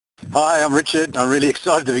Hi, I'm Richard. I'm really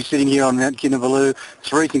excited to be sitting here on Mt Kinabalu. It's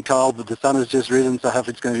freaking cold, but the sun has just risen, so I hope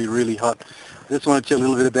it's going to be really hot. I just want to tell you a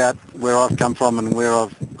little bit about where I've come from and where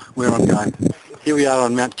I'm going. Here we are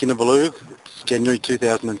on Mt Kinabalu. It's January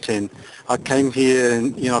 2010. I came here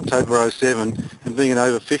in October '07, and being in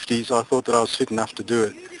over 50s, I thought that I was fit enough to do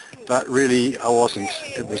it. But really, I wasn't.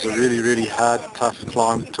 It was a really, really hard, tough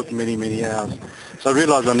climb. It took many, many hours. So I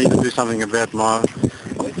realised I need to do something about my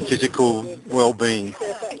physical well-being.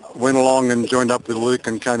 Went along and joined up with Luke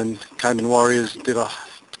and Conan Warriors, did a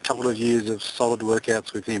couple of years of solid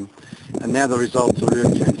workouts with him, and now the results are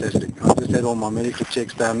really fantastic. I just had all my medical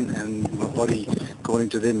checks done, and my body, according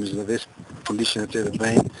to them, is the best condition it's ever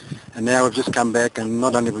been. And now we've just come back, and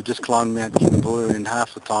not only have we just climbed Mt Kinabalu in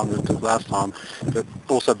half the time that it took last time, but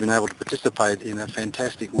also been able to participate in a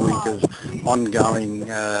fantastic week of ongoing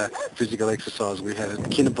physical exercise. We had a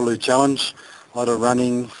Kinabalu challenge, a lot of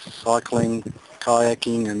running, cycling,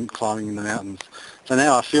 kayaking and climbing in the mountains. So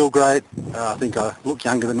now I feel great. I think I look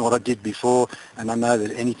younger than what I did before, and I know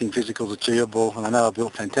that anything physical is achievable, and I know I've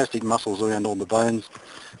built fantastic muscles around all the bones.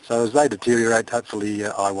 So as they deteriorate, hopefully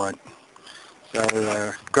I won't.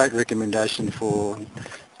 So great recommendation for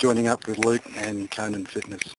joining up with Luke and Conan Fitness.